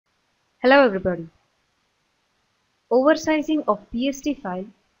Hello everybody. Oversizing of PST file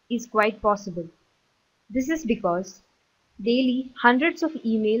is quite possible. This is because daily hundreds of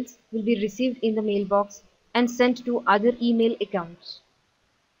emails will be received in the mailbox and sent to other email accounts.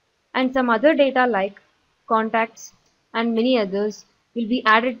 And some other data like contacts and many others will be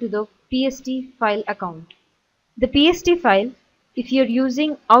added to the PST file account. The PST file, if you're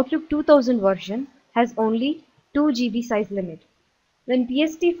using Outlook 2000 version, has only 2 GB size limit. When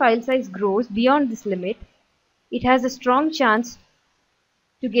PST file size grows beyond this limit, it has a strong chance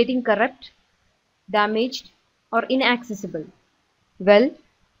to getting corrupt, damaged, or inaccessible. Well,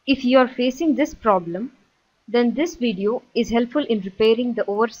 if you are facing this problem, then this video is helpful in repairing the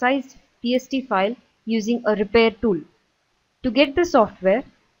oversized PST file using a repair tool. To get the software,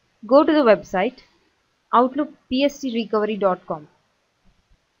 go to the website outlookpstrecovery.com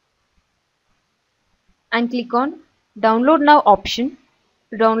and click on Download Now option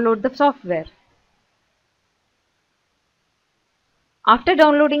to download the software. After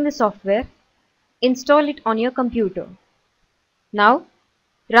downloading the software, install it on your computer. Now,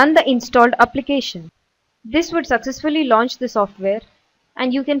 run the installed application. This would successfully launch the software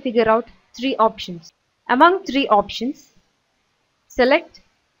and you can figure out 3 options. Among 3 options, select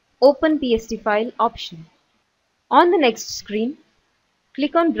Open PST File option. On the next screen,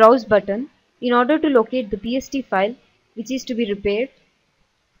 click on Browse button in order to locate the PST file which is to be repaired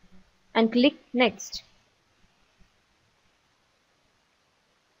and click Next.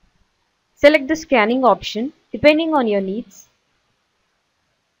 Select the scanning option depending on your needs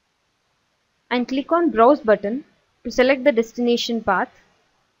and click on Browse button to select the destination path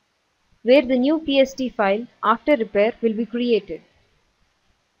where the new PST file after repair will be created.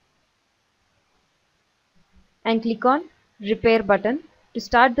 And click on Repair button to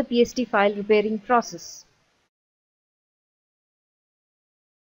start the PST file repairing process.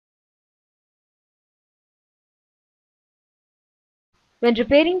 When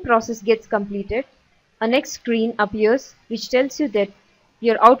repairing process gets completed, a next screen appears which tells you that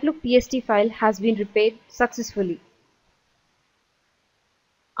your Outlook PST file has been repaired successfully.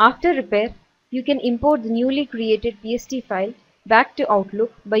 After repair, you can import the newly created PST file back to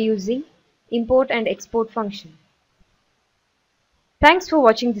Outlook by using Import and Export function. Thanks for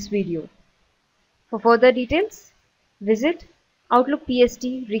watching this video. For further details, visit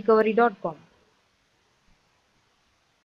outlookpstrecovery.com.